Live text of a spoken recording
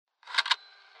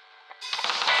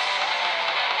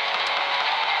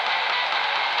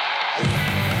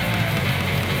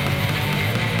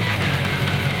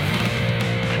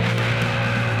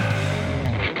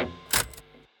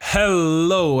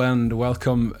Hello and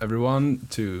welcome everyone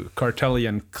to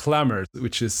Cartelian Clamor,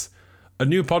 which is a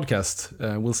new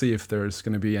podcast. We'll see if there's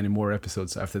going to be any more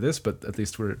episodes after this, but at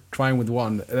least we're trying with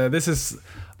one. This is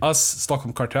us,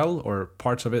 Stockholm Cartel, or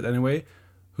parts of it anyway,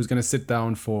 who's going to sit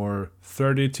down for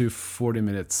 30 to 40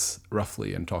 minutes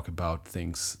roughly and talk about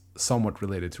things somewhat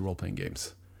related to role-playing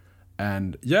games.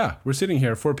 And yeah, we're sitting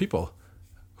here, 4 people.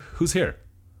 Who's here?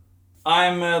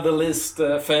 I'm the least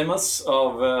famous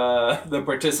of the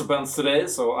participants today,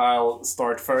 so I'll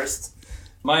start first.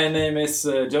 My name is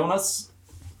Jonas,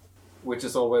 which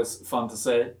is always fun to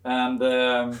say, and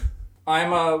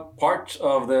I'm a part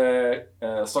of the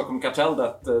Stockholm Cartel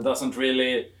that doesn't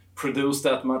really produce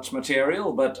that much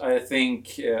material, but I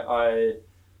think I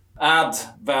add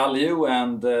value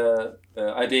and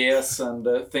ideas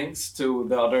and things to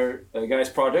the other guys'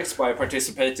 projects by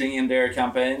participating in their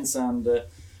campaigns and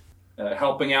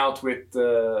helping out with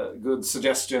good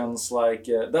suggestions like,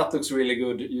 that looks really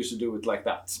good, you should do it like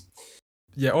that.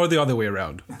 Yeah, or the other way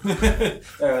around.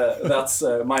 That's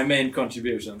my main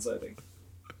contributions, I think.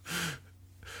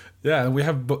 Yeah, and we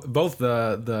have both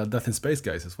the Death in Space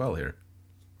guys as well here.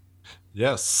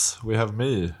 Yes, we have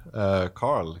me,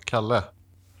 Carl, Kalle.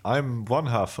 I'm one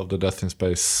half of the Death in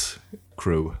Space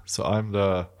crew, so I'm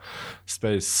the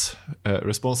space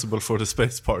responsible for the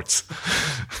space parts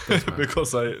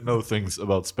because I know things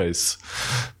about space,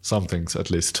 some things at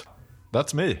least.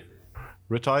 That's me,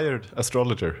 retired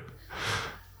astrologer.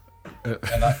 I'm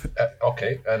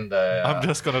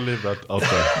just gonna leave that out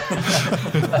there.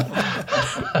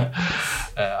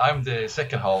 I'm the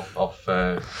second half of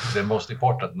the most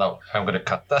important. No, I'm gonna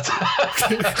cut that.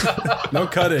 No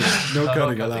cutting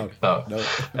allowed. No.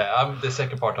 I'm the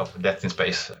second part of Death in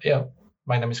Space. Yeah,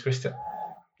 my name is Christian.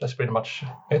 That's pretty much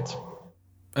it.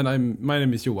 And my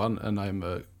name is Johan, and I'm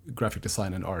a graphic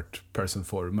design and art person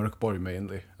for Mörkborg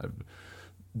mainly. I've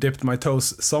dipped my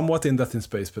toes somewhat in Death in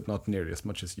Space, but not nearly as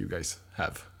much as you guys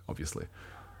have, obviously.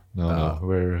 No,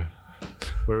 we're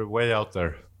way out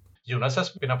there. Jonas has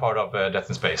been a part of Death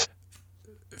in Space.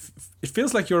 It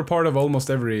feels like you're a part of almost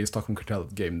every Stockholm Cartel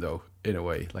game, though, in a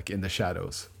way, like in the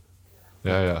shadows.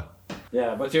 Yeah.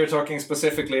 Yeah, but you're talking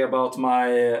specifically about my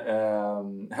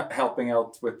helping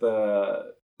out with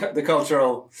the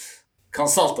cultural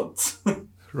consultant.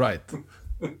 Right.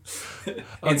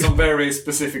 In some very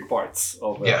specific parts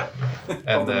of the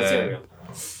material.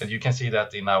 And you can see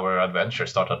that in our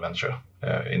start adventure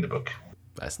in the book.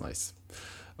 That's nice.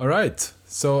 All right.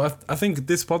 So I think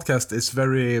this podcast is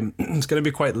it's going to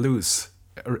be quite loose,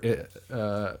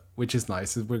 which is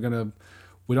nice. We don't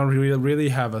really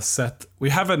have a set.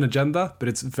 We have an agenda, but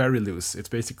it's very loose. It's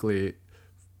basically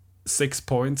 6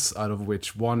 points, out of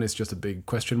which 1 is just a big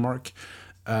question mark,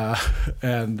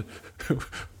 and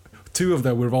 2 of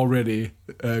them we've already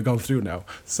gone through now.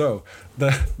 So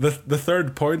the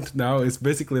third point now is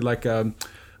basically like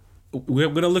we're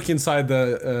gonna look inside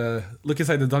the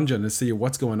dungeon and see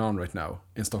what's going on right now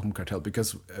in Stockholm Cartel,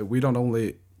 because we don't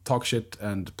only talk shit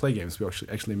and play games, we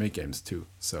actually make games too.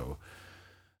 So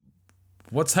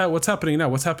what's happening now?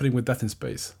 What's happening with Death in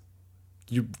Space?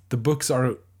 The books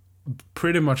are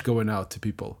pretty much going out to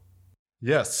people.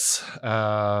 Yes.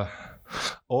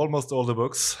 Almost all the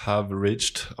books have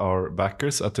reached our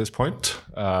backers at this point.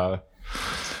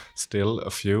 Still a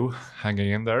few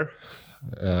hanging in there,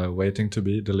 waiting to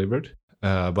be delivered.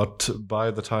 But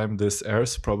by the time this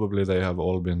airs, probably they have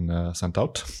all been sent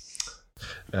out.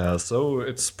 So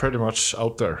it's pretty much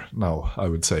out there now, I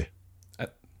would say.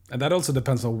 And that also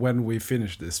depends on when we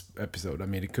finish this episode. I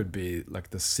mean, it could be like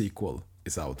the sequel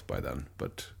is out by then,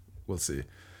 but we'll see.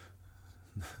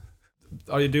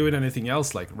 Are you doing anything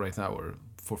else like right now or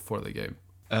for the game?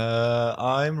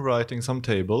 I'm writing some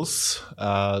tables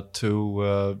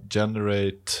to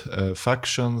generate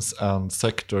factions and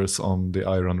sectors on the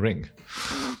Iron Ring.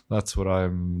 That's what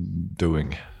I'm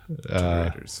doing.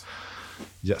 Generators.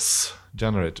 Yes,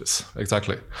 generators,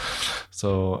 exactly.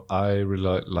 So I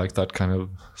really like that kind of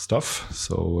stuff.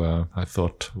 So I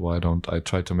thought, why don't I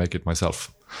try to make it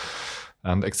myself?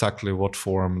 And exactly what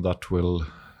form that will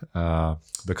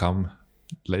become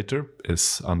later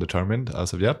is undetermined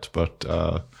as of yet, but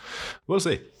we'll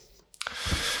see.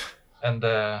 And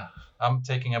I'm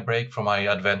taking a break from my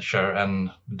adventure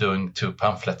and doing 2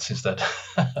 pamphlets instead.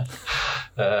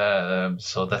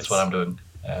 So that's what I'm doing.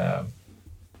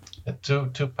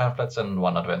 2 pamphlets and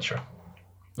 1 adventure.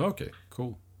 Okay,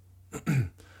 cool. And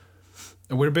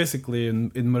we're basically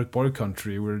in Mörkborg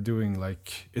country. We're doing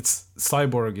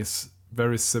Cyborg is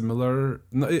very similar.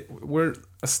 No, we're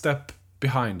a step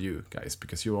behind you guys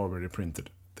because you already printed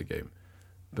the game.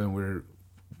 Then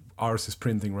ours is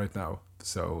printing right now.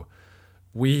 So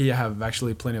we have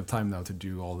actually plenty of time now to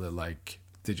do all the like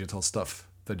digital stuff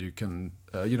that you can,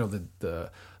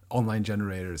 the online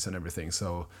generators and everything.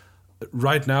 So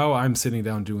right now I'm sitting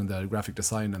down doing the graphic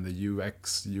design and the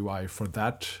UX UI for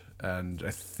that, and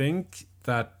I think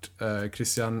that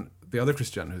Christian, the other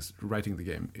Christian who's writing the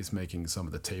game, is making some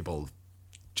of the table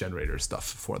generator stuff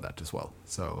for that as well.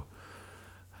 So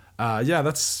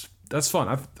that's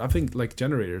fun. I think like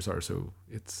generators are, so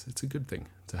it's a good thing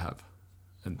to have.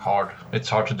 And It's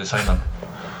hard to design them.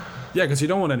 yeah, because you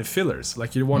don't want any fillers.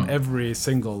 Like you want every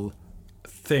single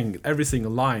thing, every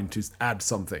single line to add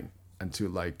something and to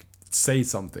like say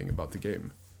something about the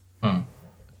game.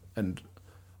 And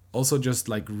also just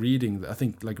like reading, I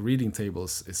think like reading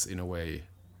tables is in a way,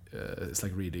 it's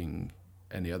like reading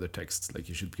any other text. Like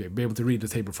you should be able to read the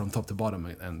table from top to bottom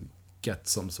and get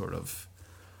some sort of,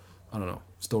 I don't know,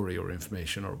 story or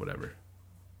information or whatever.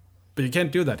 But you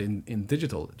can't do that in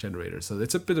digital generators, so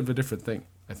it's a bit of a different thing,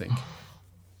 I think.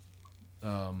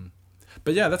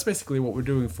 But yeah, that's basically what we're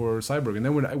doing for Cyborg, and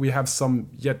then we have some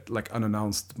yet like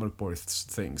unannounced Mörkborg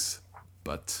things,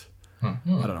 but I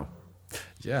don't know.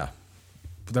 Yeah,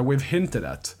 but that we've hinted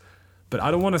at, but I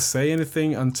don't want to say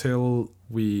anything until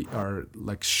we are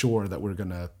like sure that we're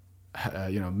gonna,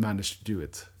 manage to do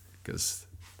it, because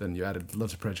then you added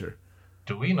lots of pressure.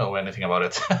 Do we know anything about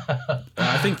it?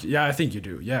 I think you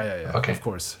do. Yeah. Okay. Of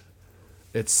course.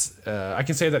 It's I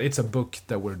can say that it's a book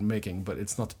that we're making, but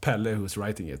it's not Pelle who's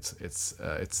writing it. It's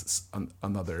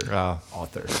another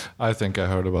author. I think I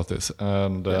heard about this,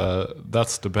 and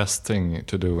that's the best thing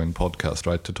to do in podcast,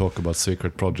 right? To talk about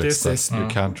secret projects This that you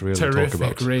can't really talk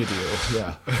about. Terrific radio.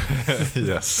 Yeah.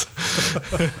 Yes.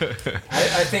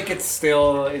 I think it's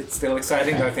still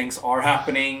exciting that things are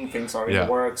happening, things are in the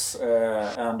works,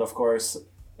 and of course.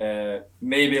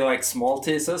 Maybe like small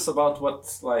teases about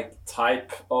what like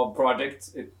type of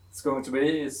project it's going to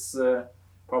be is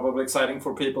probably exciting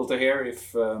for people to hear.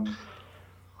 If,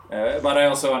 but I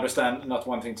also understand not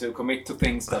wanting to commit to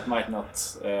things that might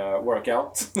not work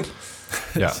out.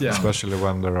 yeah, especially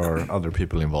when there are other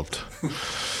people involved.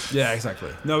 Yeah, exactly.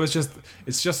 No, it's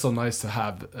just so nice to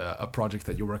have a project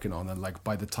that you're working on, and like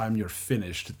by the time you're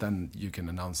finished, then you can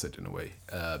announce it in a way.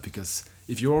 Because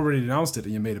if you already announced it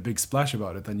and you made a big splash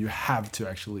about it, then you have to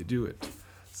actually do it.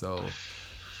 So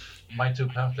my 2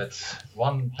 pamphlets,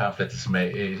 one pamphlet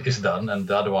is done, and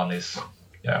the other one is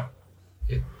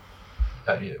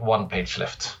 1 page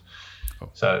left. Oh.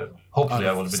 So hopefully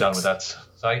I will be 6. done with that.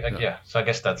 So I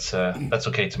guess that's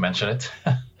okay to mention it.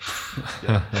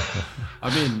 Yeah. I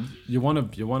mean, you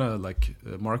wanna like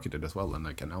market it as well and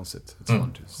like announce it. It's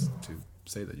fun to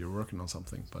say that you're working on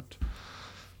something, but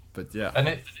yeah.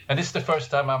 And it's the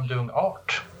first time I'm doing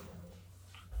art.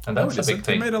 And that's a big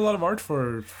thing. You made a lot of art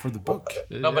for the book.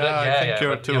 No, but I think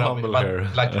you're too humble here.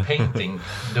 Like painting,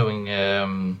 doing.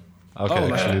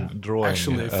 Drawing.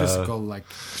 Actually, physical, like.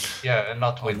 Yeah, and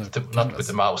not with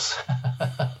the mouse.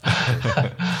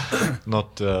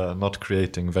 not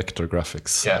creating vector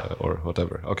graphics or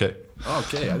whatever. Okay.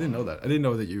 Okay, I didn't know that. I didn't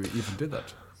know that you even did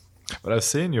that. But I've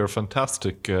seen your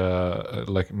fantastic,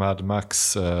 like Mad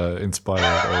Max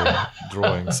inspired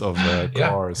drawings of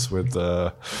cars with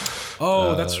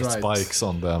that's right. spikes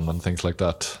on them and things like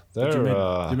that.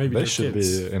 They should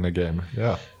be in a game.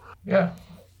 Yeah. Yeah.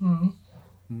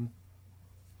 Mm-hmm.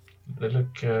 They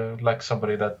look like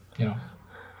somebody that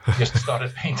just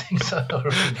started painting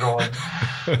or drawing.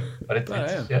 But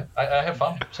I have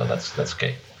fun, so that's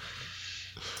okay.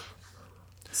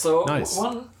 So nice.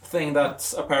 One thing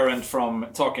that's apparent from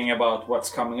talking about what's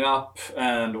coming up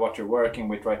and what you're working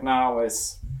with right now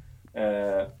is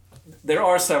there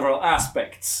are several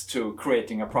aspects to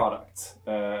creating a product,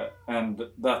 and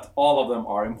that all of them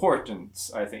are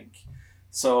important, I think.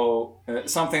 So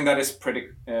something that is pretty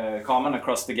common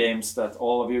across the games that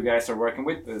all of you guys are working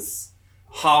with is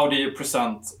how do you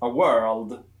present a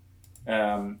world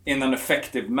in an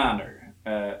effective manner?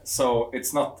 So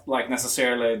it's not like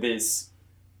necessarily these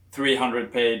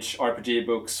 300-page RPG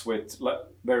books with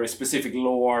very specific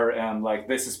lore and like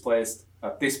this is placed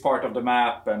at this part of the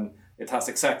map and it has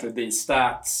exactly these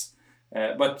stats.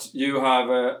 But you have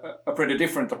a pretty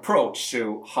different approach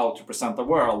to how to present a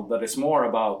world that is more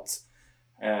about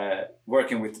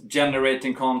working with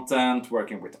generating content,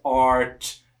 working with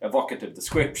art, evocative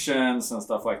descriptions and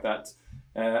stuff like that.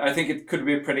 I think it could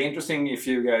be pretty interesting if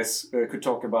you guys could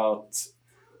talk about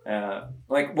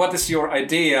like what is your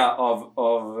idea of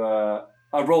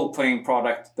a role-playing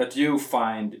product that you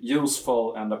find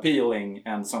useful and appealing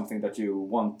and something that you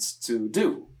want to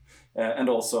do and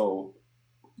also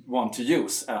want to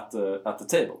use at the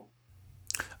table?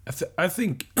 I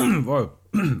think well,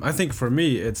 I think for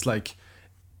me it's like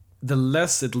the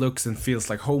less it looks and feels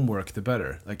like homework, the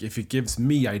better. Like if it gives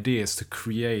me ideas to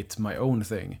create my own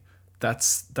thing,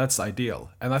 that's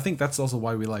ideal. And I think that's also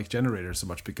why we like generators so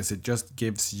much, because it just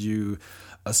gives you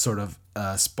a sort of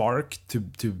spark to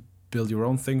build your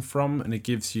own thing from, and it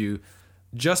gives you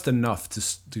just enough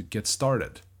to get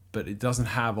started. But it doesn't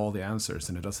have all the answers,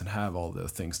 and it doesn't have all the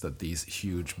things that these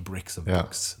huge bricks of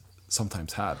books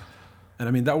sometimes have. And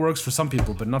I mean, that works for some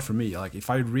people, but not for me. Like if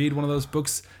I read one of those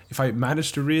books, if I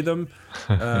manage to read them,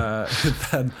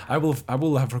 then I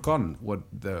will have forgotten what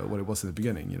it was in the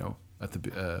beginning, you know, at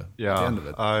the end of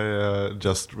it. I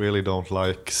just really don't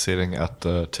like sitting at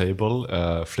the table,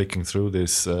 flicking through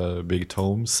these big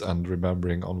tomes and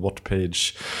remembering on what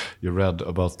page you read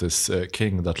about this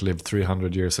king that lived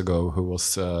 300 years ago, who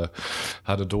was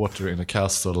had a daughter in a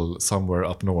castle somewhere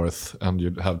up north, and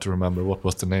you'd have to remember what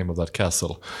was the name of that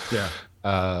castle. Yeah.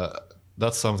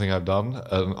 That's something I've done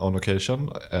on occasion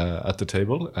at the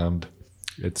table, and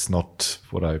it's not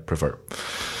what I prefer.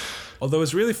 Although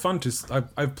it's really fun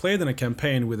I've played in a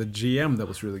campaign with a GM that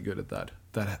was really good at that.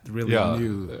 That really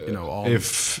knew, you know, all.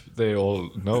 If they all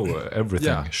know everything,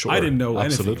 yeah, sure. I didn't know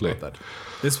absolutely. anything about that.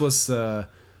 This was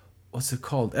what's it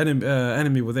called?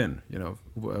 Enemy Within. You know,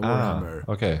 Warhammer.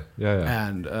 Okay. Yeah.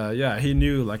 And he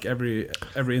knew like every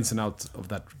ins and out of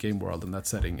that game world and that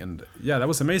setting, and that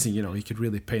was amazing. You know, he could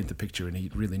really paint the picture, and he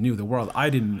really knew the world.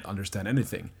 I didn't understand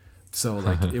anything. So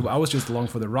like I was just along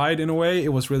for the ride in a way.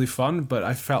 It was really fun, but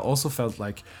I also felt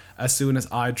like as soon as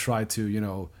I tried to, you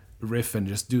know, riff and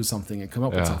just do something and come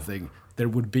up with something, there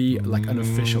would be like an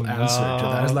official answer to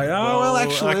that. It's like,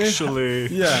 actually.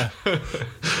 Yeah.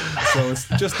 So it's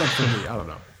just not for me. I don't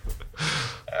know.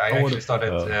 I actually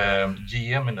started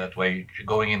GM in that way,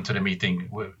 going into the meeting,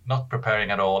 not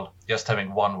preparing at all, just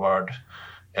having one word,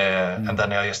 and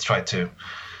then I just tried to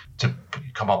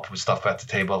come up with stuff at the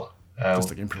table. Just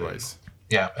like improvise.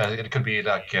 Yeah, it could be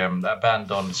like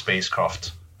abandoned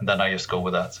spacecraft, and then I just go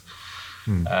with that.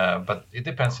 But it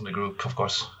depends on the group, of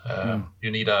course. You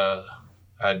need a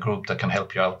group that can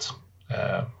help you out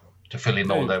to fill in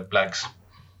all the blanks.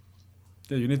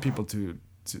 Yeah, you need people to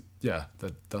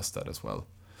that does that as well.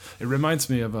 It reminds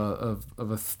me of a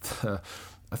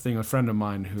thing. A friend of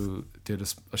mine who did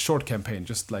a short campaign,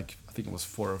 just like I think it was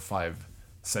 4 or 5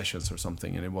 sessions or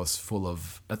something, and it was full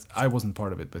of. I wasn't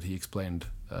part of it, but he explained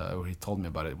or he told me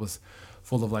about it. It was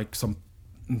full of like some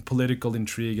political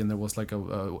intrigue, and there was like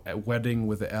a wedding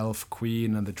with the elf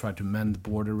queen, and they tried to mend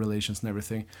border relations and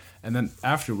everything. And then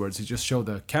afterwards, he just showed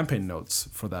the campaign notes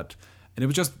for that, and it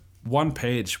was just one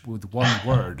page with one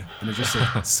word, and it just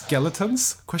said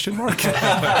skeletons ? Just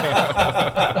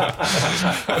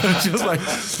like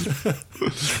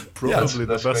Probably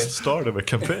the best start of a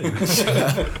campaign.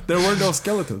 There were no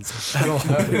skeletons at all.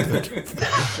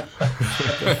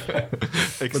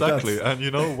 Exactly, and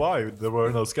you know why there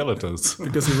were no skeletons?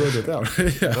 Because he wrote it down.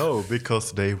 No,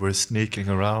 because they were sneaking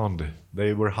around.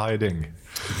 They were hiding.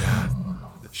 Yeah.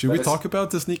 Should we talk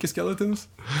about the sneaky skeletons?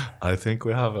 I think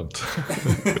we haven't.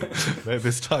 Maybe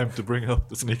it's time to bring up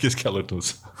the sneaky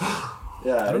skeletons.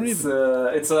 Yeah,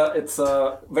 it's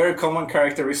a very common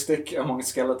characteristic among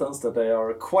skeletons that they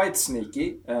are quite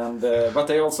sneaky, and but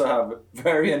they also have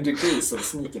varying degrees of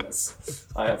sneakiness,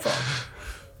 I have found.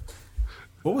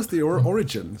 What was the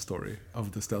origin story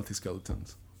of the stealthy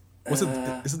skeletons? Is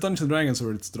it Dungeons & Dragons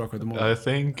or it's Drakar Demoner? I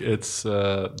think it's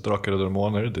Drakar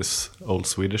Demoner, this old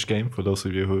Swedish game, for those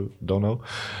of you who don't know,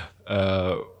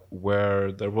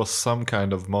 where there was some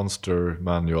kind of monster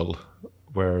manual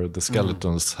where the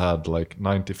skeletons had like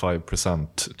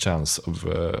 95% chance of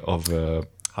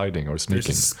hiding or sneaking.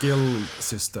 There's a skill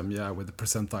system, with the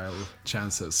percentile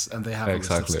chances, and they have a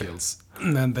list of skills.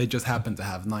 And they just happen to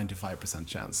have 95%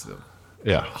 chance of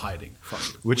hiding from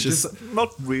you. Which is not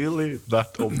really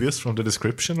that obvious from the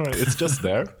description, right? It's just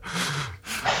there.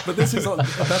 But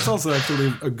that's also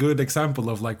actually a good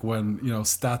example of like when, you know,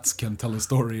 stats can tell a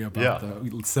story about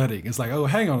the setting. It's like, oh,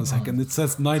 hang on a second, it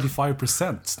says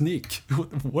 95% sneak.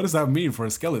 What does that mean for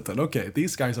a skeleton? Okay,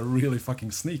 these guys are really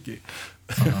fucking sneaky.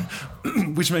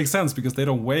 Which makes sense because they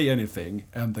don't weigh anything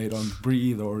and they don't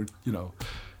breathe, or, you know,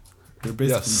 they're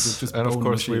basically just and of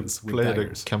course we played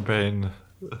daggers. A campaign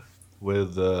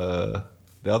with the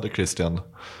other Christian,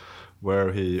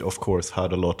 where he, of course,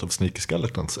 had a lot of sneaky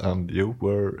skeletons, and you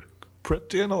were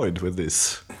pretty annoyed with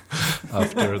this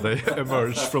after they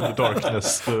emerged from the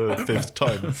darkness the 5th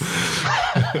time.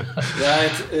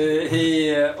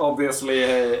 He obviously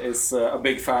is a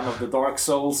big fan of the Dark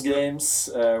Souls games,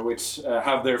 which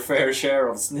have their fair share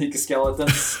of sneaky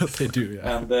skeletons. They do,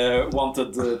 and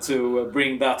wanted to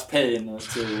bring that pain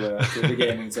to the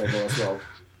gaming table as well.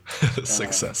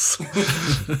 Success.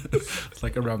 It's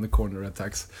like around the corner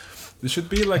attacks. There should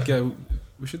be like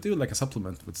we should do like a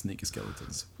supplement with sneaky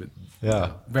skeletons with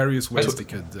various ways they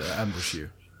could ambush you.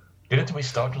 Didn't we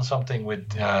start on something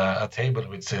with a table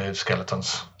with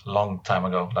skeletons a long time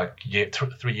ago, like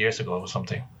 3 years ago or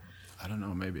something? I don't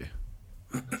know, maybe.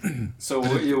 So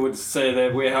you would say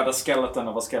that we had a skeleton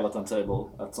of a skeleton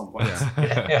table at some point.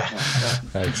 Yeah.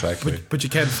 Exactly. But you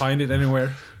can't find it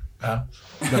anywhere. No,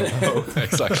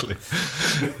 exactly.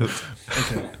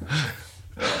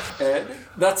 Okay.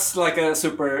 That's like a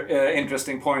super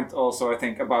interesting point also, I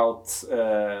think, about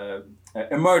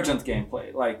emergent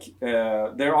gameplay. Like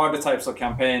there are the types of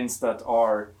campaigns that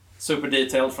are super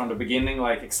detailed from the beginning,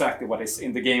 like exactly what is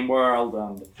in the game world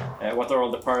and what are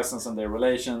all the persons and their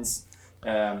relations.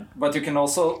 But you can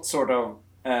also sort of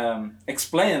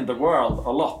explain the world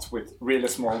a lot with really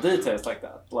small details like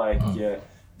that. Like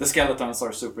the skeletons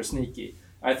are super sneaky.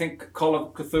 I think Call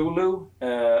of Cthulhu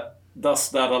does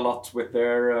that a lot with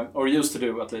their, or used to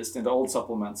do at least in the old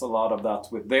supplements, a lot of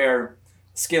that with their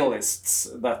skill lists,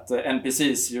 that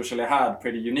NPCs usually had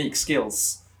pretty unique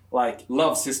skills, like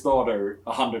loves his daughter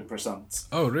 100%.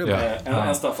 Oh, really?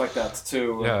 And stuff like that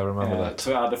to I remember that.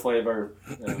 to add the flavor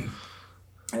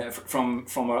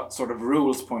from a sort of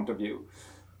rules point of view.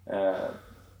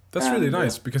 That's really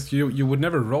nice because you would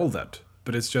never roll that,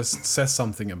 but it just says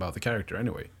something about the character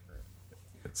anyway.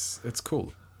 It's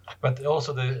cool. But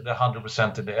also the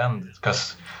 100% in the end,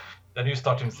 because then you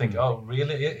start to think, oh,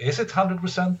 really? Is it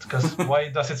 100%? Because why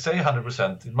does it say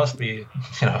 100%? It must be,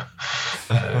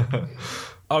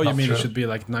 Oh, you mean it should be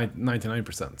like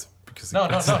 99%? Because no.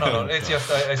 It's just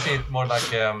I see it more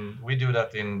like we do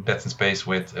that in Death in Space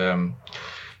with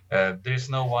there is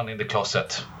no one in the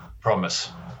closet. Promise.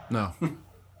 No.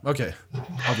 Okay.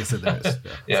 Obviously there is.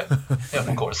 Yeah,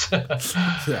 of course.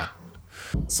 Yeah.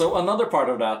 So another part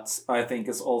of that, I think,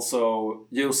 is also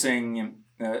using,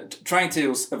 trying to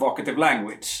use evocative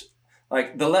language.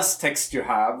 Like the less text you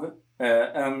have,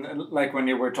 and like when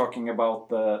you were talking about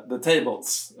the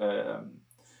tables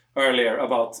earlier,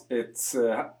 about it's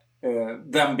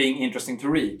them being interesting to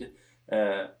read,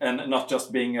 and not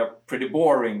just being a pretty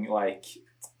boring like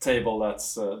table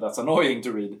that's annoying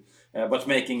to read, but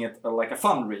making it like a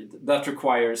fun read. That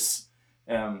requires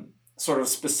sort of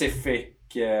specific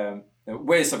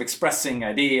ways of expressing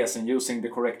ideas and using the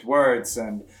correct words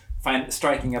and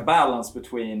striking a balance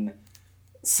between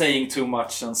saying too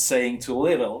much and saying too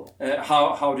little.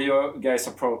 How do you guys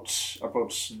approach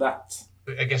that?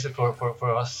 I guess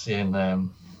for us in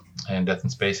Death in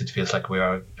Space, it feels like we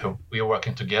are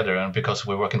working together, and because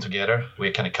we're working together,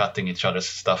 we're kind of cutting each other's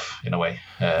stuff in a way.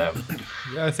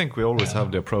 I think we always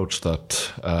have the approach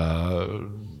that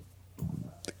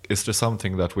is there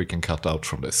something that we can cut out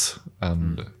from this,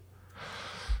 and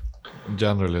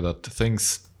generally that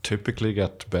things typically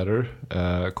get better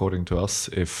according to us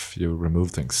if you remove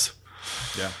things.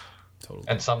 Yeah, totally.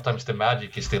 And sometimes the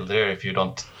magic is still there if you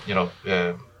don't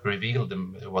reveal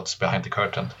them what's behind the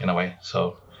curtain in a way.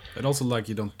 So and also like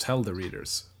you don't tell the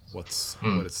readers what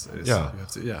it is. Yeah. You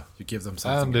have to, you give them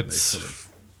something.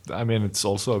 And it's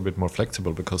also a bit more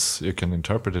flexible because you can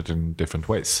interpret it in different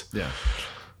ways. Yeah.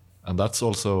 And that's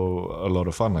also a lot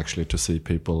of fun, actually, to see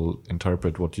people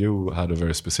interpret what you had a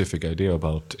very specific idea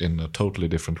about in a totally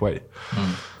different way.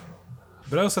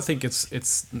 But I also think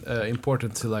it's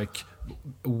important to like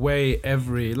weigh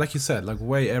every, like you said, like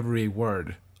weigh every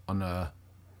word on a,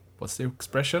 what's the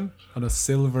expression? On a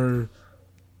silver,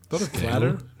 not a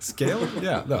platter? Scale?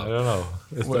 Yeah, no. I don't know.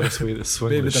 Is that a Swedish?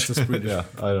 Maybe that's a Swedish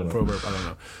I don't know. proverb. I don't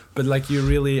know. But like you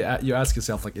really, you ask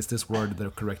yourself, like, is this word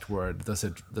the correct word? Does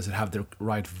it have the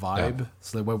right vibe? Yeah.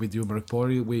 So like when we do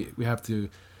Mörkborg, we have to,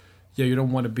 you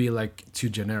don't want to be like too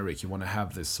generic. You want to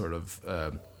have this sort of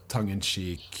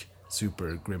tongue-in-cheek,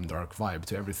 super grimdark vibe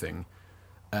to everything.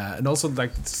 And also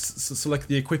like, so like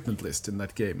the equipment list in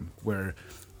that game where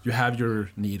you have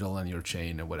your needle and your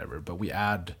chain and whatever, but we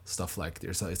add stuff like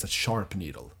it's a sharp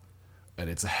needle and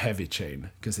it's a heavy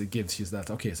chain because it gives you that,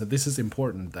 okay, so this is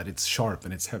important that it's sharp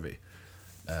and it's heavy.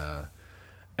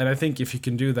 And I think if you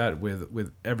can do that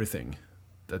with everything,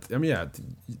 that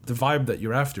the vibe that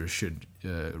you're after should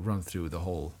run through the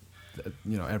whole,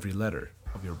 every letter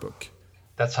of your book.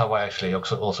 That's how I actually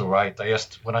also write.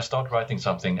 When I start writing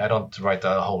something, I don't write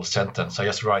a whole sentence. I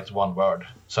just write one word,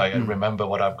 so I remember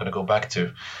what I'm going to go back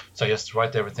to. So I just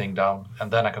write everything down,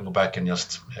 and then I can go back and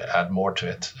just add more to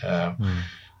it.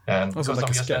 And also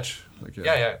like a sketch.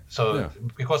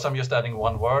 Because I'm just adding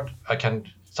one word, I can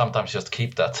sometimes just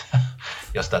keep that,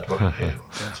 just that word.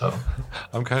 So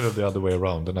I'm kind of the other way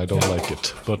around, and I don't like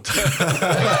it, but.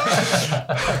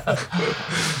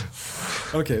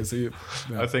 Okay, so you.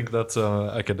 I think that's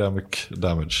academic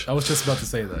damage. I was just about to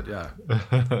say that. Yeah,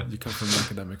 you come from an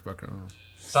academic background.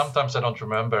 Sometimes I don't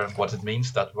remember what it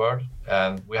means, that word,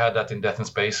 and we had that in Death in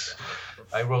Space.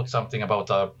 I wrote something about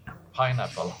a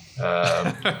pineapple.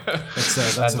 That's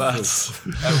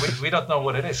and we don't know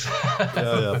what it is.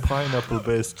 Yeah,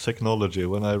 pineapple-based technology.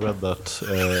 When I read that,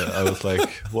 I was like,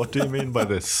 "What do you mean by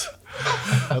this?"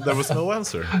 And there was no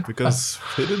answer because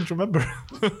we didn't remember.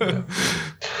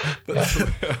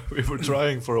 We were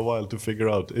trying for a while to figure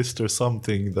out: is there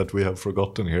something that we have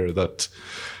forgotten here that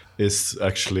is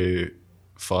actually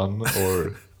fun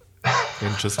or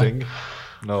interesting?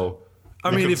 No. I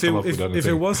mean, if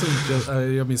it wasn't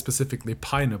just, specifically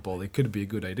pineapple, it could be a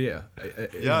good idea.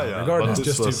 Regardless,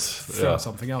 just to throw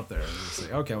something out there and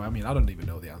say, okay, well, I mean, I don't even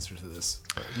know the answer to this.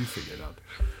 But you figure it out.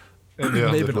 In the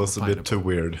end, it was a bit too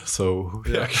weird, so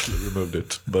we actually removed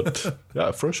it. But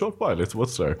yeah, for a short while, it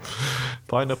was there.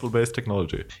 Pineapple-based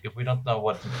technology. If we don't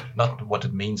know not what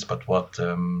it means, but what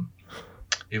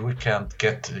if we can't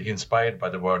get inspired by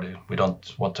the word, we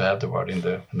don't want to have the word in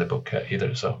the book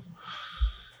either. So.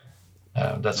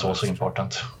 That's also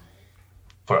important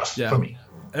for us, for me.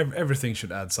 Everything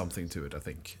should add something to it, I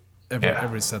think.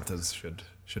 Every sentence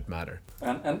should matter.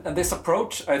 And this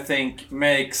approach, I think,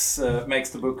 makes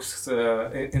the books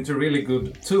into really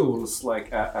good tools,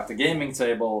 like at the gaming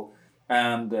table,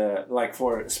 and like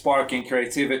for sparking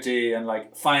creativity and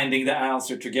like finding the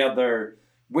answer together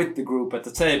with the group at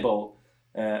the table,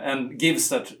 and gives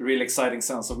that really exciting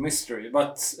sense of mystery.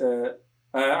 But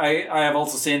I have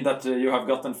also seen that you have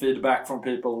gotten feedback from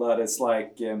people that it's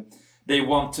like they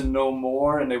want to know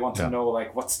more and they want to know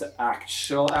like what's the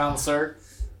actual answer.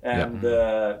 And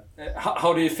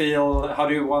how do you feel? How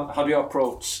do you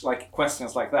approach like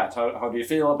questions like that? How do you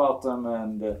feel about them?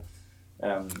 And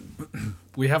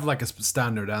we have like a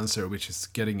standard answer, which is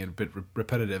getting a bit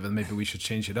repetitive, and maybe we should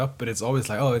change it up. But it's always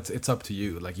like, oh, it's up to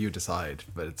you. Like you decide.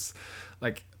 But it's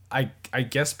like. I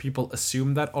guess people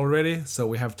assume that already, so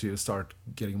we have to start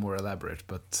getting more elaborate.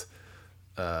 But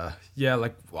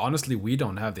like honestly, we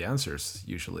don't have the answers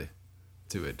usually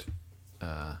to it,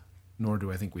 nor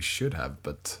do I think we should have.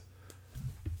 But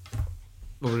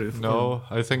no,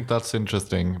 I think that's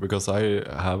interesting because I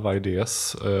have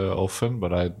ideas often,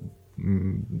 but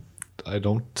I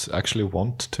don't actually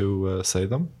want to say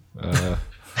them.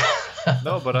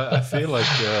 No, but I feel like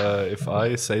if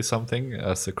I say something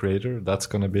as a creator, that's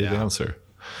going to be the answer.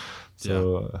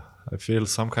 So I feel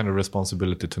some kind of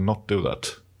responsibility to not do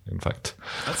that, in fact.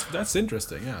 That's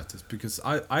interesting, just because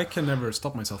I can never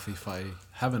stop myself if I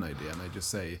have an idea and I just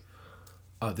say,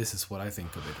 oh, this is what I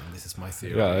think of it and this is my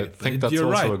theory. Yeah, I think that's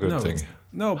also a good thing.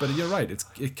 No, but you're right.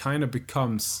 It kind of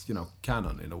becomes,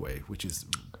 canon in a way, which is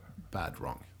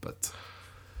wrong. But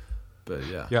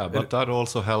but that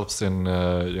also helps in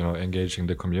engaging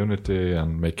the community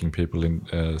and making people get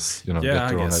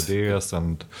their own ideas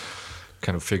and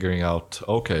kind of figuring out,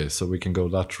 okay, so we can go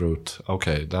that route.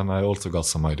 Okay, then I also got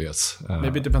some ideas.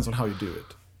 Maybe it depends on how you do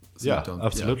it. So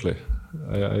absolutely.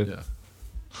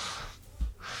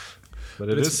 But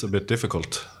it is a bit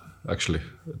difficult, actually,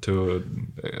 to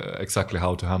exactly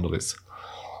how to handle this.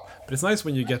 But it's nice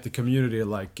when you get the community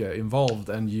involved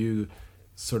and you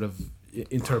sort of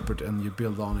interpret and you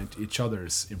build on each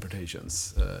other's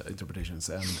interpretations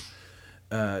and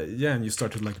and you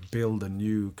start to build a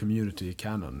new community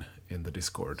canon in the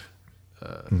Discord,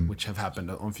 which have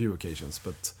happened on few occasions,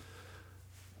 but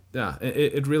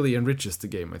it really enriches the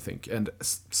game, I think. And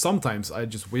sometimes I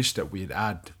just wish that we'd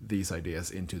add these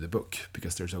ideas into the book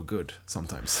because they're so good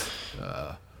sometimes,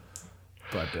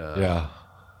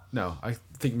 no, I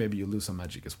think maybe you lose some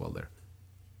magic as well there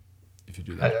if you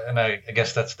do that. And I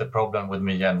guess that's the problem with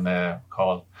me and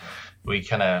Carl. We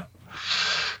kind of,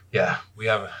 we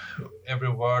have every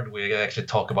word. We actually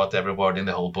talk about every word in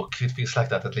the whole book. It feels like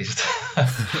that, at least.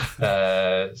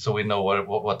 So we know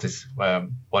what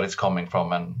it's coming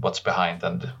from and what's behind.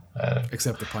 And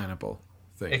except the pineapple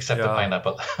thing. Except the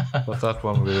pineapple. But that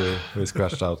one we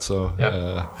scratched out. So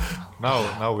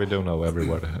now we do know every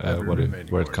word,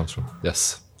 where it comes from.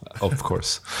 Yes, of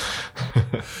course.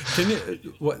 Can you?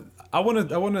 I want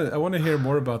to hear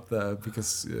more about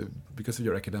because of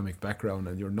your academic background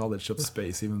and your knowledge of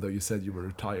space. Even though you said you were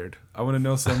retired, I want to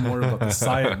know some more about the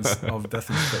science of Death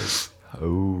in Space.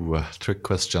 Oh, trick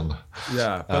question.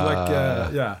 Yeah,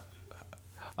 but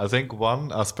I think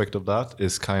one aspect of that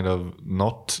is kind of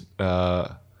not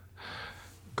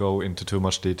go into too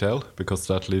much detail because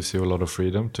that leaves you a lot of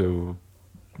freedom to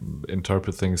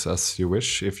interpret things as you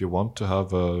wish. If you want to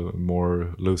have a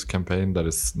more loose campaign that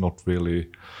is not really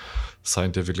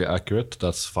scientifically accurate,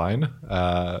 that's fine.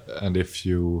 And if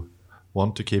you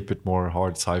want to keep it more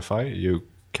hard sci-fi, you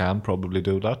can probably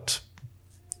do that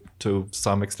to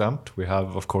some extent. We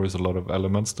have, of course, a lot of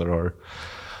elements that are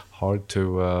hard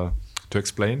to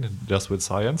explain just with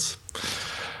science.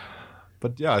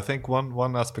 But yeah, I think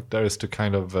one aspect there is to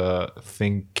kind of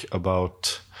think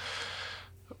about,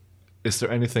 is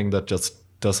there anything that just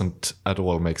doesn't at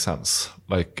all make sense?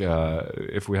 Like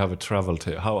if we have a travel,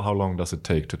 how long does it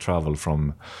take to travel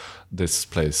from this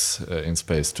place in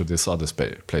space to this other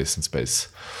place in space?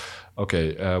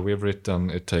 Okay, we've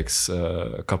written it takes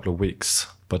a couple of weeks,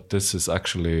 but this is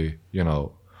actually,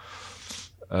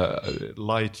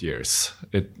 light years.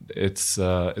 It's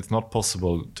not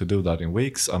possible to do that in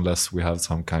weeks unless we have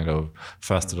some kind of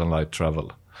faster than light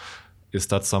travel. Is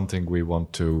that something we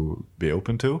want to be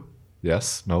open to?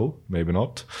 Yes, no, maybe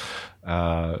not.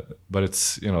 But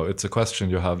it's a question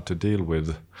you have to deal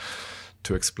with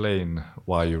to explain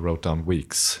why you wrote down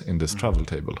weeks in this travel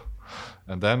table.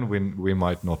 And then we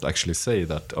might not actually say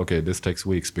that, okay, this takes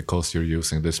weeks because you're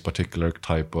using this particular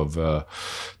type of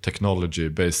technology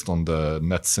based on the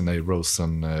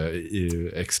Netzenay-Rosen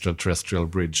extraterrestrial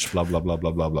bridge, blah, blah, blah,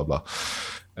 blah, blah, blah, blah.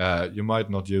 You might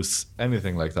not use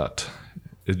anything like that.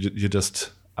 You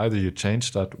just, either you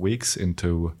change that weeks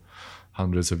into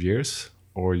hundreds of years,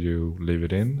 or you leave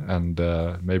it in, and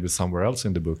maybe somewhere else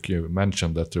in the book you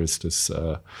mentioned that there is this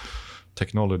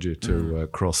technology to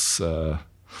cross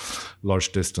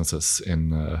large distances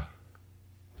in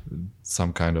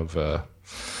some kind of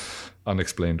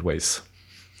unexplained ways.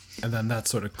 And then that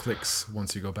sort of clicks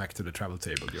once you go back to the travel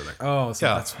table. You're like, oh, so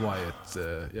that's why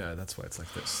that's why it's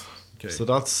like this. Okay. So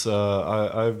that's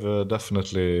I've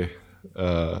definitely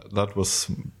that was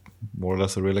more or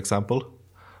less a real example.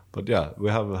 But yeah, we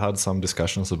have had some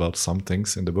discussions about some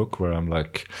things in the book where I'm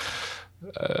like,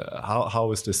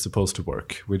 how is this supposed to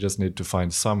work? We just need to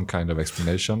find some kind of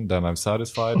explanation. Then I'm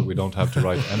satisfied. We don't have to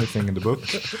write anything in the book.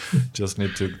 Just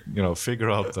need to,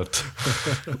 figure out that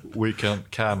we can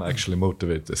actually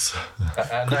motivate this.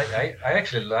 And I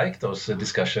actually like those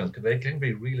discussions. They can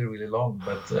be really, really long,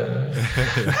 but.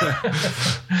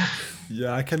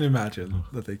 Yeah, I can imagine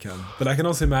that they can. But I can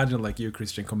also imagine like you,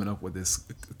 Christian, coming up with this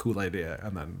cool idea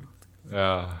and then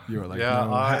you're like,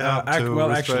 no, I have to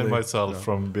restrain myself no.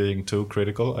 from being too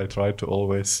critical. I try to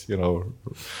always,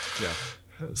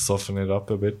 soften it up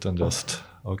a bit and just,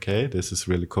 okay, this is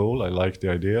really cool. I like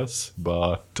the ideas,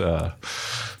 but...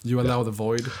 you allow the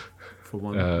void for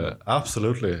one.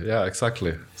 Absolutely, yeah,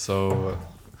 exactly. So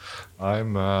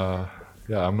I'm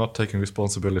not taking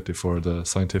responsibility for the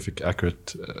scientific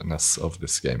accurateness of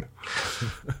this game.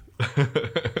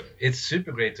 It's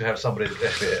super great to have somebody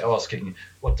actually asking,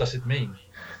 what does it mean?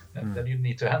 And then you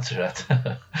need to answer that.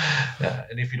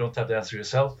 And if you don't have the answer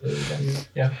yourself,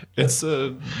 then It's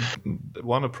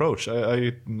one approach.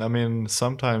 I mean,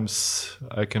 sometimes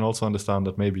I can also understand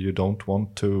that maybe you don't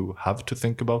want to have to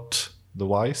think about the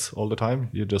whys all the time.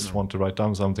 You just want to write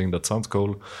down something that sounds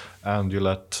cool, and you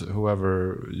let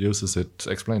whoever uses it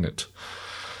explain it.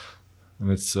 And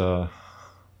it's I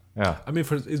mean,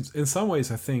 in some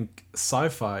ways, I think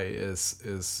sci-fi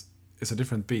is a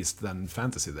different beast than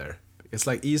fantasy. There, it's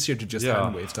like easier to just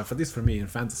handwave stuff. At least for me, in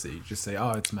fantasy, you just say,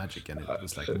 "Oh, it's magic," and it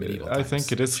was like medieval times. I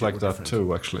think it is like that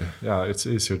too. Actually, yeah, it's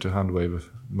easier to handwave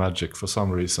magic for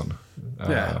some reason.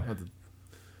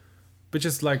 But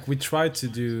just like we try to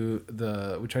do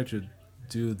the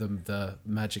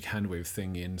magic handwave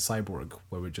thing in Cyborg,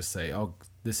 where we just say, oh,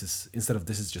 this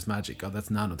is just magic, oh, that's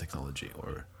nanotechnology,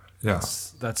 or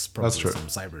that's probably some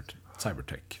cyber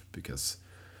tech, because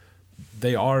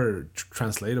they are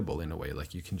translatable in a way.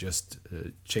 Like you can just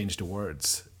change the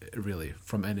words really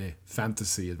from any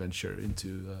fantasy adventure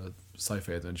into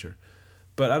sci-fi adventure.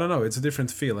 But I don't know, it's a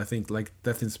different feel. I think like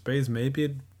Death in Space, maybe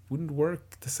it wouldn't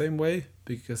work the same way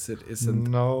because it isn't.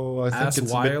 No, I think it's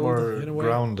a bit more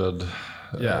grounded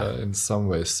in some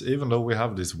ways, even though we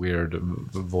have this weird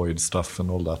void stuff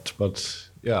and all that. But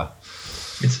yeah,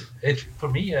 it's for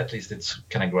me at least it's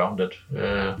kind of grounded.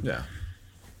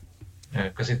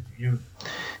 Because you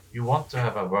want to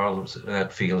have a world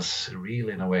that feels real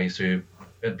in a way, so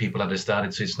and people understand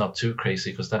it, so it's not too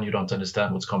crazy. Because then you don't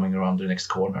understand what's coming around the next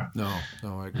corner. No,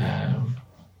 I agree.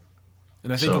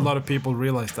 And I think a lot of people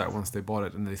realized that once they bought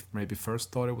it, and they maybe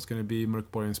first thought it was going to be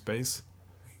Mörkborg in space.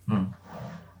 And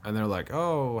they're like,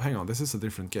 oh, hang on, this is a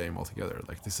different game altogether.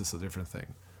 Like, this is a different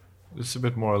thing. It's a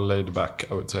bit more laid back,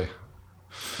 I would say.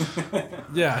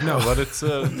 Yeah, no. But it's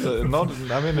not,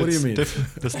 I mean, what do you mean?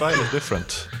 The style is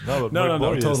different. No, but no,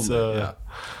 totally.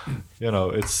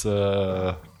 Is, it's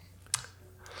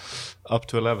up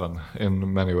to 11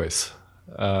 in many ways,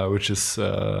 which is,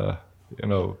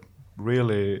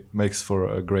 really makes for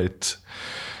a great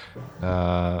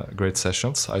great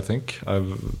sessions. I think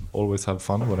I've always had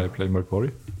fun when I play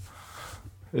Mörkborg.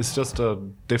 It's just a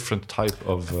different type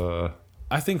of.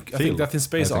 I think Death in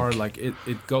Space are like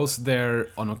it goes there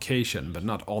on occasion, but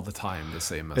not all the time the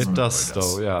same as it does Mörkborg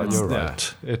though. Yeah, you're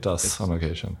right. It does on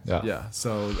occasion. Yeah. Yeah.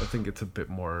 So I think it's a bit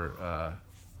more,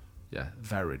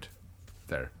 varied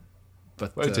there.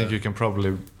 But I think you can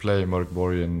probably play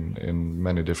Mörkborg in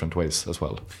many different ways as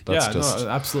well. That's just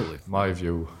absolutely my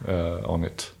view on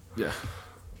it. Yeah.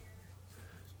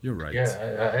 You're right.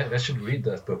 Yeah, I should read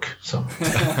that book. So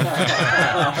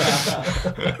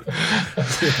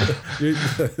you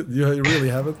really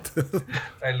haven't.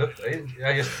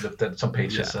 I just looked at some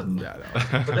pages no.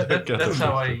 But that's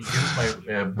how I use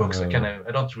my books.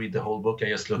 I don't read the whole book. I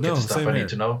just look at the stuff I need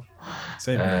to know.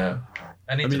 Same here.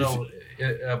 I need to know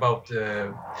about.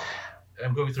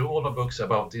 I'm going through all the books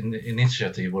about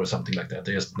initiative or something like that.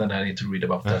 Then I need to read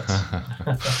about that.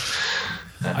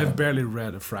 I've barely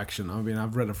read a fraction. I mean,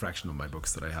 I've read a fraction of my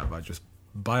books that I have. I just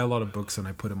buy a lot of books and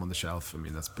I put them on the shelf. I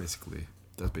mean, that's basically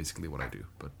what I do.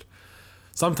 But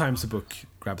sometimes a book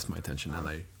grabs my attention and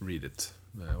I read it,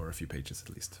 or a few pages at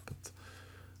least. But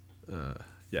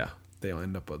they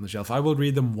end up on the shelf. I will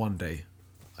read them one day.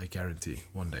 I guarantee,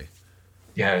 one day.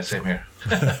 Yeah, same here.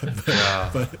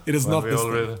 But it is not this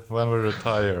when we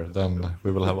retire, then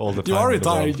we will have all the time. You are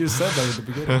retired. You said that at the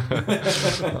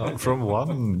beginning. From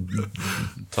one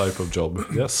type of job,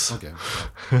 yes. Okay.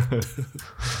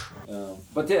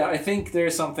 But yeah, I think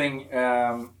there's something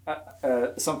to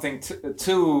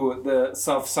the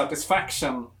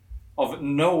self-satisfaction of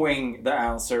knowing the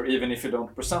answer, even if you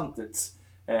don't present it.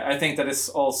 I think that is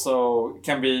also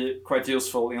can be quite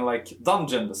useful in like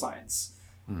dungeon designs.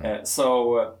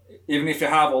 So even if you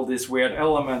have all these weird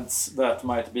elements that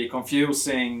might be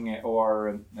confusing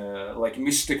or like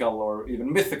mystical or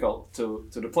even mythical to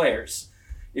the players,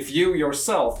 if you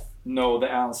yourself know the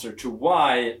answer to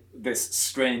why this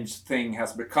strange thing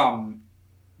has become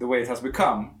the way it has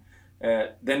become,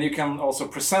 then you can also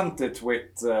present it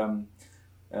with a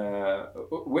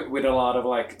lot of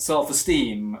like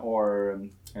self-esteem or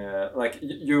like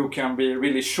you can be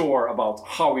really sure about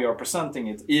how we are presenting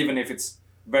it, even if it's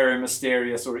very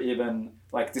mysterious or even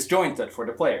like disjointed for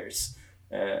the players.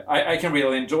 I can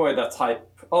really enjoy that type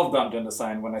of dungeon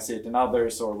design when I see it in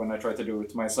others or when I try to do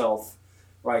it myself.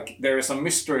 Like there is a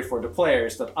mystery for the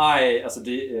players that I, as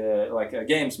like a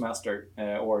games master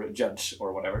or judge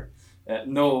or whatever,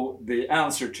 know the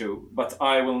answer to, but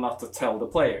I will not tell the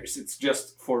players. It's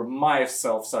just for my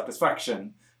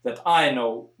self-satisfaction that I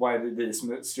know why these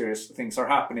mysterious things are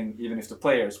happening, even if the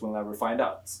players will never find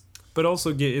out. But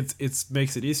also, it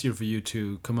makes it easier for you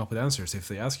to come up with answers if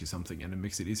they ask you something, and it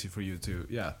makes it easier for you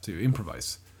to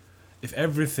improvise. If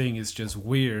everything is just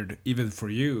weird, even for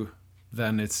you,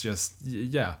 then it's just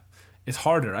it's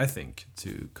harder, I think,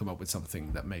 to come up with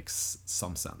something that makes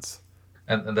some sense.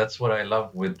 And that's what I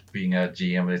love with being a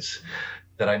GM. It's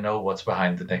that I know what's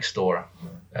behind the next door.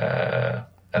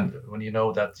 And when you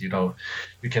know that, you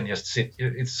can just sit.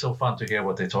 It's so fun to hear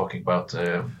what they're talking about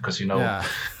because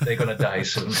they're gonna die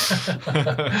soon.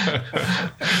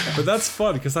 But that's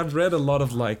fun because I've read a lot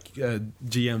of like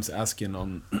GMs asking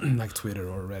on like Twitter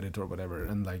or Reddit or whatever,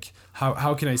 and like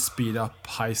how can I speed up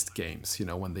heist games?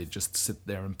 When they just sit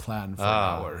there and plan for an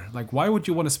hour. Like, why would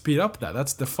you want to speed up that?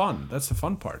 That's the fun. That's the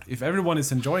fun part. If everyone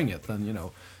is enjoying it, then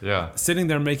sitting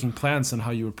there making plans on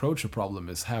how you approach a problem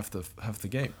is half the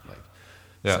game. Like.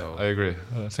 Yeah, So, I agree.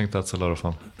 I think that's a lot of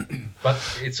fun. But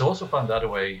it's also fun the other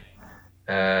way.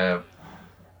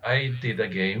 I did a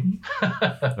game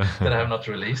that I have not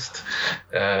released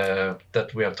that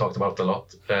we have talked about a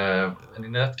lot. And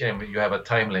in that game, you have a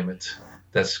time limit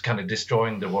that's kind of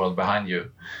destroying the world behind you.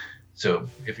 So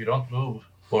if you don't move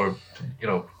or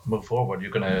move forward, you're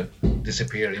gonna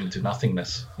disappear into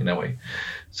nothingness in a way.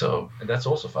 So and that's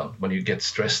also fun when you get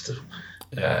stressed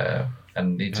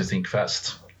and need to think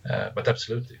fast. But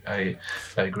absolutely, I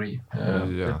agree.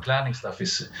 The planning stuff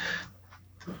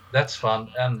that's fun,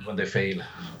 and when they fail.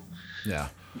 Yeah.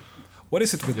 What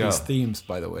is it with these themes,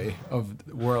 by the way, of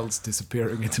worlds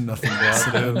disappearing into nothingness?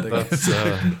 That's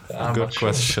a good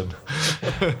question.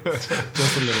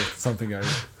 Just a little something I.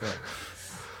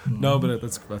 No, but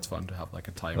that's fun to have like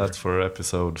a timer. That's for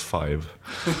episode 5.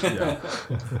 Yeah,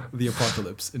 the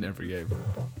apocalypse in every game.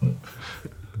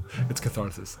 It's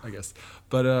catharsis, I guess.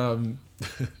 But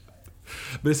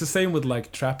but it's the same with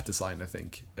like trap design, I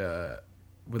think.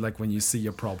 With like when you see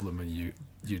a problem and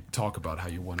you talk about how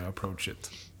you want to approach it.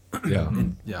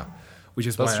 Yeah. Which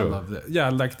is why I love I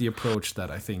like the approach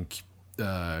that I think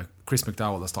Chris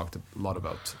McDowell has talked a lot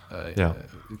about,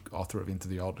 author of Into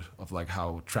the Odd, of like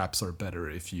how traps are better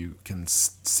if you can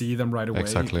see them right away.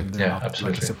 Exactly. And they're not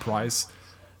absolutely. like a surprise,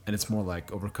 and it's more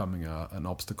like overcoming an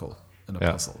obstacle and a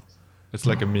puzzle. It's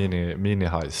like a mini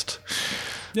heist.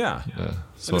 Yeah. Sort And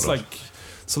it's of. like,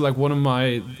 so like one of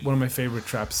my favorite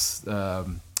traps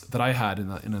that I had in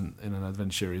an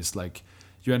adventure is like,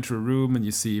 you enter a room and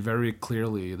you see very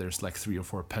clearly there's like 3 or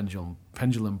 4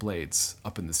 pendulum blades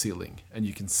up in the ceiling, and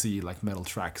you can see like metal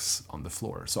tracks on the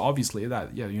floor. So obviously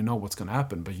you know what's gonna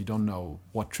happen, but you don't know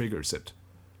what triggers it.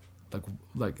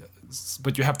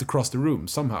 But you have to cross the room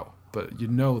somehow. But you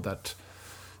know that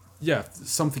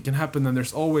something can happen, and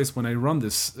there's always, when I run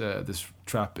this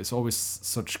trap, it's always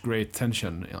such great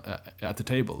tension at the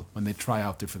table when they try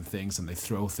out different things and they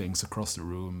throw things across the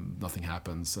room, nothing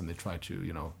happens, and they try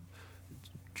to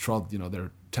trod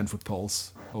their 10-foot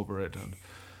poles over it, and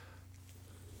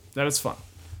that is fun.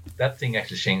 That thing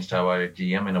actually changed how I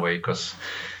GM in a way, because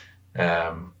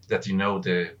that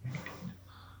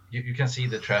you can see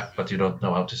the trap, but you don't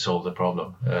know how to solve the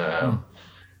problem.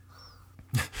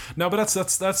 No, but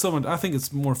that's someone. I think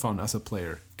it's more fun as a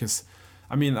player, because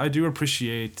I mean, I do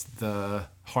appreciate the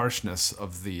harshness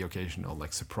of the occasional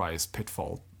like surprise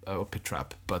pitfall or pit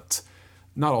trap, but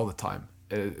not all the time.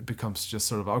 It becomes just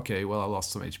sort of, okay, well, I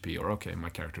lost some HP, or okay, my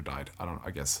character died.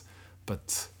 I guess,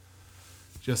 but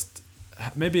just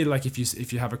maybe like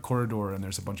if you have a corridor and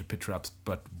there's a bunch of pit traps,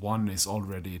 but one is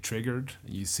already triggered,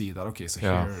 you see that, okay, so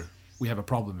here we have a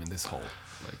problem in this hole,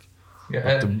 like.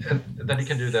 Yeah, and then you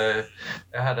can do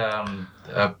I had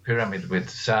a pyramid with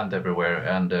sand everywhere,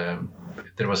 and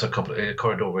there was a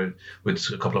corridor with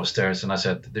a couple of stairs, and I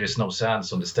said, there is no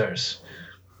sands on the stairs.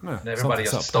 Yeah, and everybody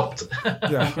just stopped.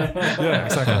 Yeah,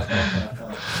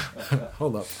 exactly.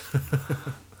 Hold up.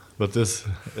 But this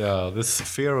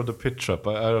fear of the pit trap,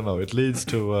 I don't know, it leads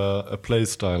to a play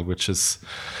style which is,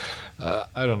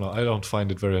 I don't know, I don't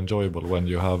find it very enjoyable when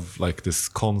you have like this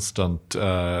constant,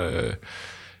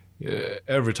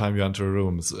 every time you enter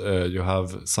rooms, you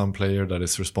have some player that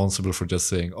is responsible for just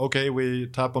saying, okay, we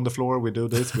tap on the floor, we do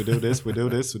this, we do this, we do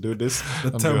this, we do this.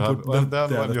 When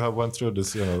you have went through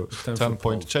this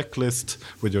 10-point checklist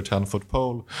with your 10-foot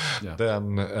pole,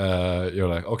 then you're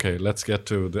like, okay, let's get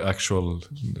to the actual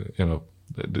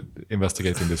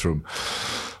investigating this room.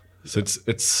 So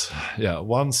it's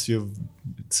once you've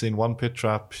seen one pit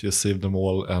trap, you save them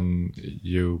all, and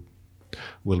you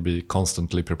will be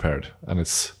constantly prepared, and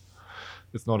it's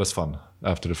not as fun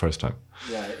after the first time.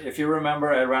 Yeah, if you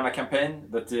remember, I ran a campaign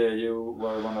that you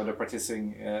were one of the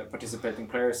participating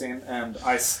players in, and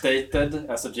I stated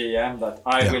as a GM that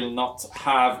I will not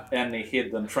have any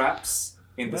hidden traps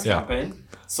in this campaign,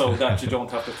 so that you don't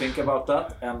have to think about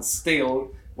that. And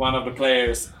still, one of the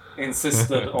players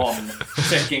insisted on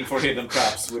checking for hidden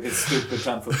traps with his stupid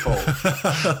 10-foot pole.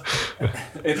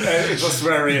 It was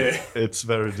very... It's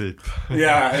very deep.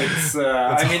 Yeah, it's...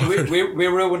 I mean, we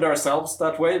ruined ourselves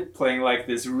that way, playing like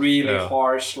this really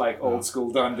harsh, like old school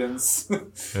dungeons,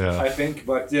 I think,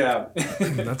 but yeah.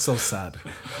 That's so sad.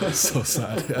 That's so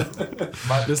sad, yeah.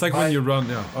 It's like when you run...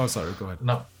 Yeah. Oh, sorry, go ahead.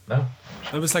 No.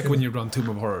 It was like when you run Tomb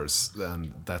of Horrors,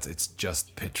 then it's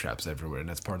just pit traps everywhere, and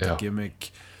that's part of the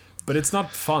gimmick. But it's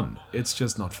not fun. It's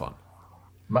just not fun.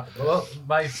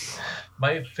 My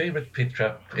favorite pit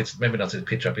trap, it's maybe not a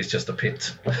pit trap, it's just a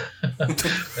pit. But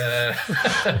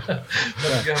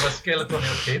you have a skeleton in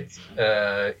your pit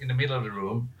in the middle of the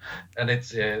room, and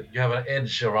it's you have an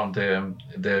edge around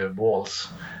the walls,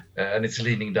 and it's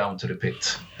leaning down to the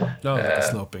pit. No, like a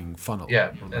sloping funnel.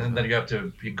 Yeah, and then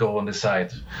you go on the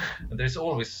side, and there's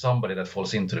always somebody that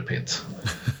falls into the pit.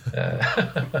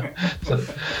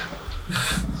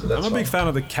 So I'm a big fan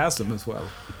of the chasm as well.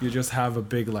 You just have a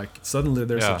big, like, suddenly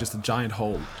there's just a giant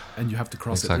hole, and you have to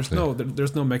cross it.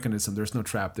 There's no mechanism, there's no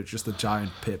trap, there's just a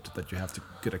giant pit that you have to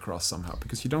get across somehow,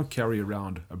 because you don't carry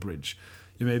around a bridge.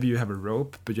 Maybe you have a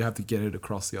rope, but you have to get it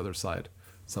across the other side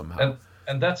somehow.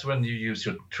 And that's when you use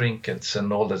your trinkets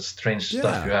and all that strange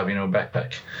stuff you have in your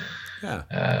backpack. Yeah,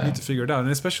 you need to figure it out,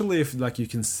 and especially if like you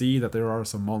can see that there are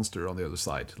some monster on the other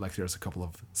side, like there's a couple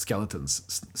of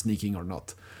skeletons sneaking or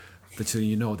not. But so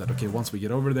you know that, okay, once we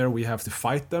get over there, we have to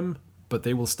fight them, but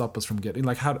they will stop us from getting.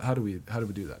 Like, how do we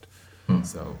do that?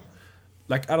 So,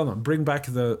 like, I don't know, bring back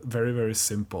the very, very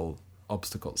simple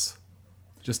obstacles.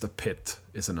 Just a pit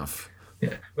is enough.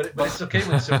 Yeah, but it's okay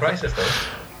with surprises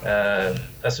though.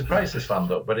 A surprise is fun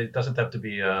though, but it doesn't have to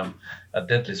be a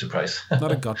deadly surprise.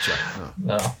 Not a gotcha.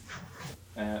 No.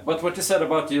 But what you said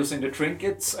about using the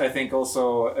trinkets, I think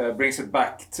also brings it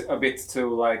back a bit to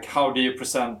like, how do you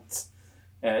present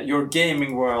your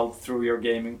gaming world through your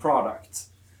gaming product?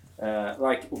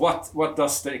 like what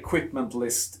does the equipment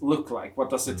list look like? What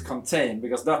does it contain?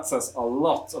 Because that says a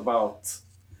lot about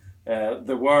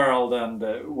the world and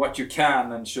what you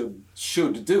can and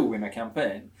should do in a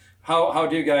campaign. How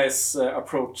do you guys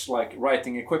approach like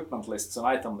writing equipment lists and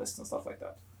item lists and stuff like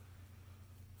that?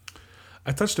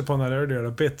 I touched upon that earlier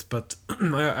a bit, but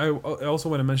I also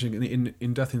want to mention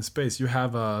in Death in Space you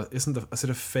have is it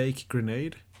a fake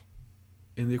grenade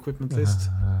in the equipment list?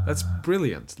 That's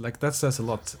brilliant. Like that says a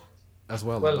lot as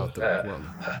well about the world.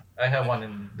 I have one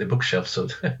in the bookshelf, so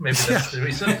maybe that's the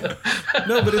reason.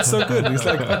 No, but it's so good. It's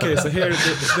like, okay, so here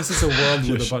this is a world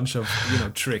with a bunch of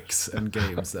tricks and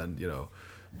games and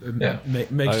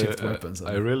makeshift weapons.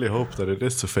 I really hope that it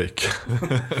is a fake.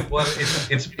 Well,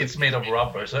 it's made of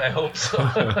rubber, so I hope so.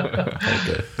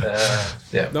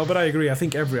 Okay. No, but I agree. I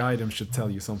think every item should tell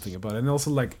you something about it, and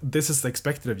also like this is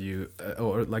expected of you,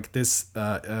 or like this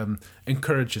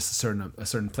encourages a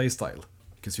certain play style,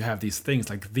 because you have these things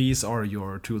like these are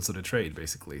your tools of the trade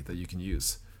basically that you can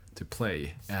use to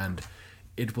play, and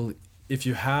it will if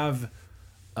you have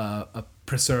a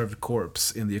preserved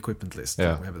corpse in the equipment list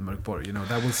that we have in Mörkborg,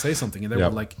 that will say something, and that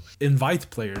will like invite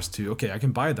players to, okay, I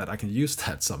can buy that, I can use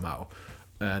that somehow,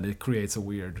 and it creates a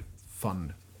weird,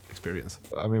 fun experience.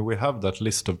 I mean, we have that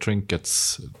list of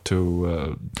trinkets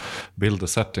to build a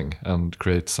setting and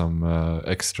create some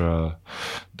extra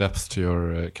depth to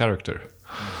your character.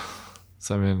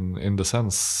 So I mean, in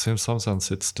some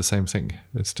sense, it's the same thing.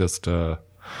 It's just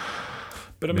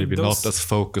but I mean, maybe not as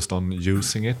focused on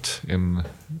using it in.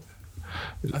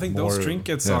 I think those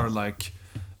trinkets are like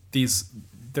these.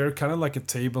 They're kind of like a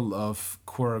table of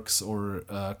quirks or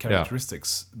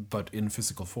characteristics, but in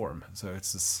physical form. So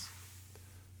it's this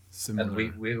similar. And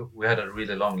we had a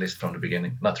really long list from the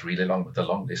beginning. Not really long, but a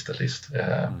long list at least.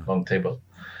 Long table.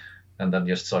 And then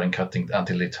just starting cutting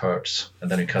until it hurts, and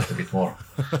then you cut a bit more.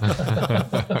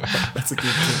 That's a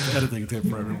good tip, editing tip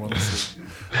for everyone.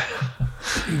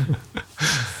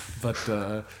 But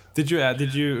did you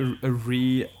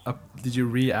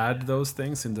re-add those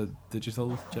things in the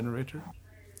digital generator?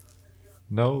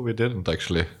 No, we didn't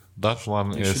actually. That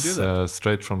one is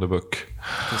straight from the book.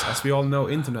 Because as we all know,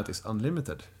 internet is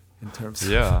unlimited in terms.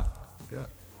 Yeah.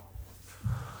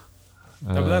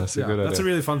 No, that's a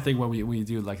really fun thing when we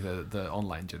do like the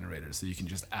online generator, so you can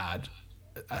just add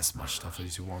as much stuff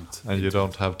as you want. And you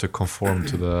don't have to conform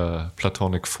to the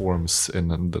Platonic forms in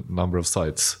the number of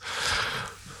sites.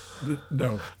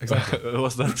 No, exactly.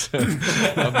 Was that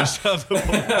understandable?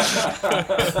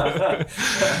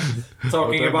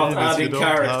 Talking about adding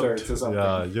character to something.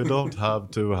 Yeah, you don't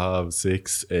have to have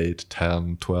 6, 8,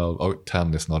 10, 12. Oh,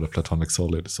 10 is not a Platonic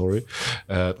solid, sorry.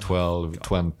 12,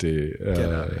 20,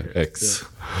 X.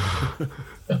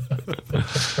 Yeah.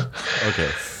 Okay.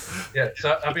 Yeah,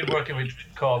 so I've been working with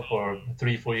Carl for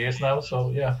 3-4 years now, so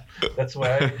yeah, that's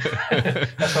why I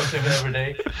talk to him every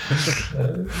day.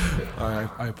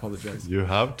 I apologize. You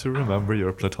have to remember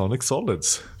your Platonic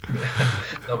solids.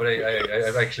 No, but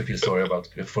I actually feel sorry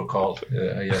for Carl.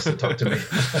 He has to talk to me.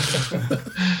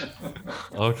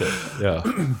 Okay, yeah.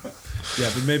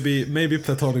 Yeah, but maybe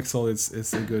Platonic solids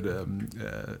is a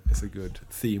good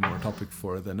theme or topic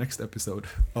for the next episode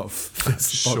of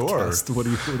this podcast. What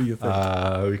do you think?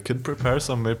 We could prepare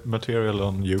some material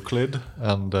on Euclid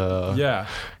and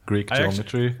Greek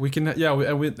geometry. We can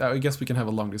I guess we can have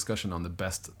a long discussion on the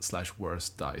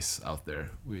best/worst dice out there.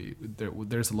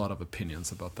 There's a lot of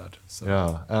opinions about that. So.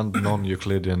 Yeah, and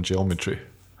non-Euclidean geometry.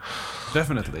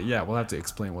 Definitely, yeah. We'll have to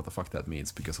explain what the fuck that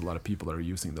means, because a lot of people are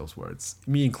using those words,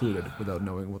 me included, without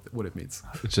knowing what it means.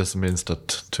 It just means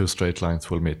that two straight lines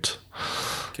will meet.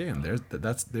 Okay, and there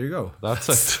you go. That's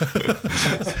it.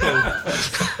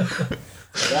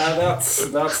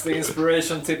 That's the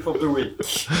inspiration tip of the week.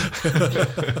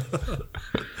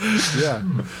 Yeah,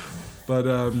 but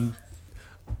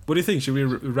what do you think? Should we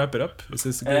wrap it up? Is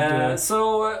this a good?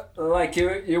 So, like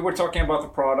you were talking about the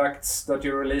products that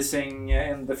you're releasing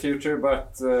in the future,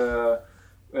 but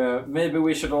maybe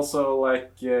we should also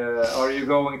are you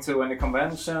going to any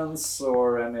conventions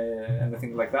or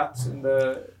anything like that in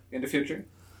the future?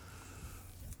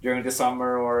 During the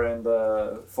summer or in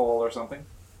the fall or something?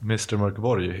 Mr.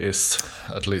 Mörkborg is,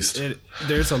 at least.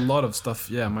 There's a lot of stuff.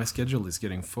 Yeah, my schedule is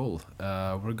getting full.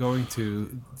 We're going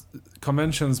to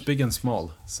conventions big and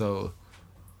small. So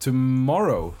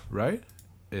tomorrow, right,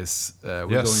 is we're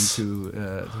going to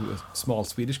a small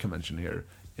Swedish convention here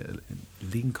in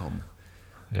Lincoln.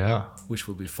 Yeah. Which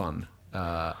will be fun.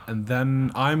 And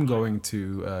then I'm going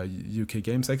to UK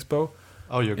Games Expo.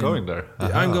 Oh, you're going there?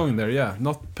 Uh-huh. I'm going there, yeah.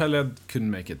 Not Peled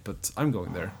couldn't make it, but I'm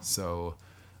going there. So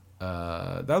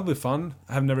that'll be fun.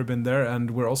 I have never been there,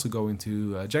 and we're also going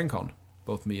to Gen Con,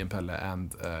 both me and Pelle and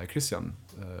Christian.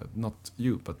 Not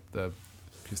you, but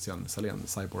Christian Salén,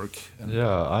 Cyborg. And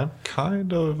I'm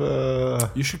kind of.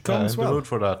 You should come as in the well. mood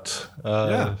for that.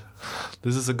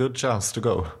 This is a good chance to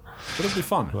go. It'll be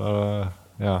fun. But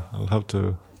I'll have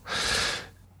to.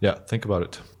 Think about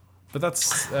it. But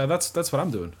that's what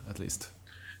I'm doing, at least.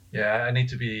 Yeah, I need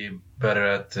to be better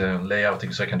at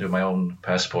layouting so I can do my own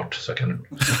passport. So I can.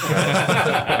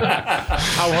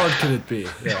 How hard could it be?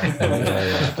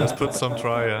 Yeah. Just put some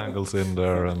triangles in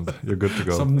there, and you're good to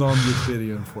go. Some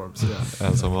non-Euclidean forms,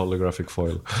 and some holographic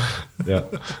foil. Yeah.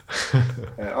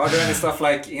 Are there any stuff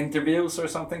like interviews or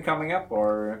something coming up,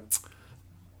 or?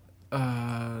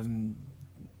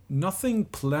 Nothing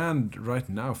planned right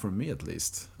now for me, at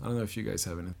least. I don't know if you guys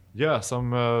have any. Yeah,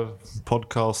 some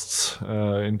podcasts,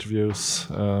 interviews.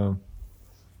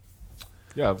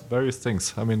 Various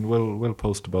things. I mean, we'll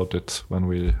post about it when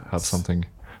we have something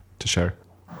to share.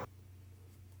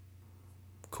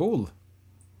 Cool.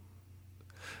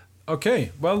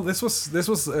 Okay, well, this was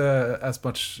as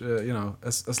much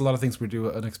as a lot of things we do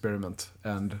an experiment,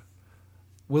 and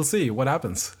we'll see what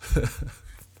happens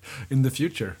in the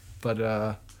future. But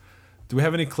do we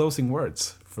have any closing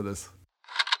words for this?